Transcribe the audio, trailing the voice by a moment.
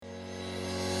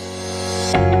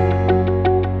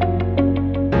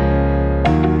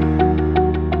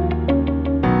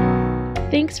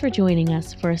for joining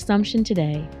us for Assumption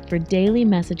Today for daily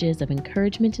messages of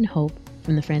encouragement and hope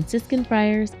from the Franciscan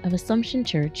Friars of Assumption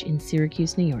Church in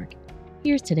Syracuse, New York.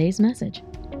 Here's today's message.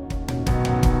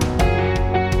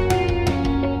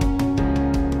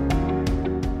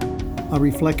 A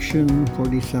reflection for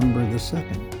December the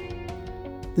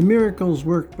 2nd. The miracles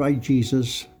worked by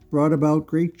Jesus brought about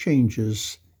great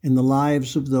changes in the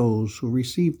lives of those who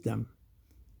received them.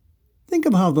 Think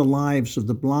of how the lives of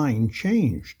the blind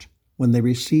changed when they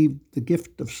received the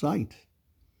gift of sight.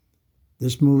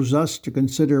 This moves us to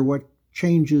consider what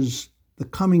changes the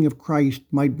coming of Christ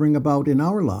might bring about in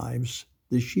our lives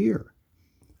this year.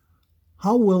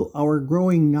 How will our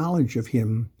growing knowledge of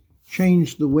Him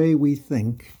change the way we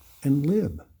think and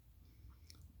live?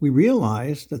 We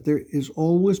realize that there is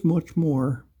always much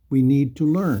more we need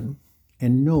to learn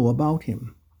and know about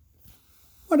Him.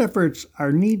 What efforts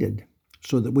are needed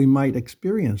so that we might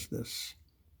experience this?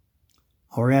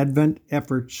 Our Advent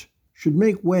efforts should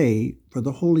make way for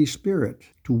the Holy Spirit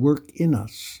to work in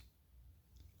us.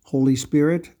 Holy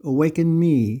Spirit, awaken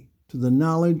me to the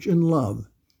knowledge and love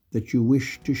that you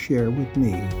wish to share with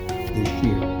me this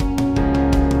year.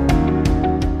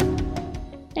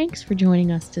 Thanks for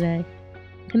joining us today.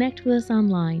 Connect with us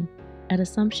online at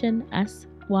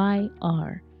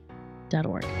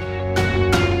AssumptionSYR.org.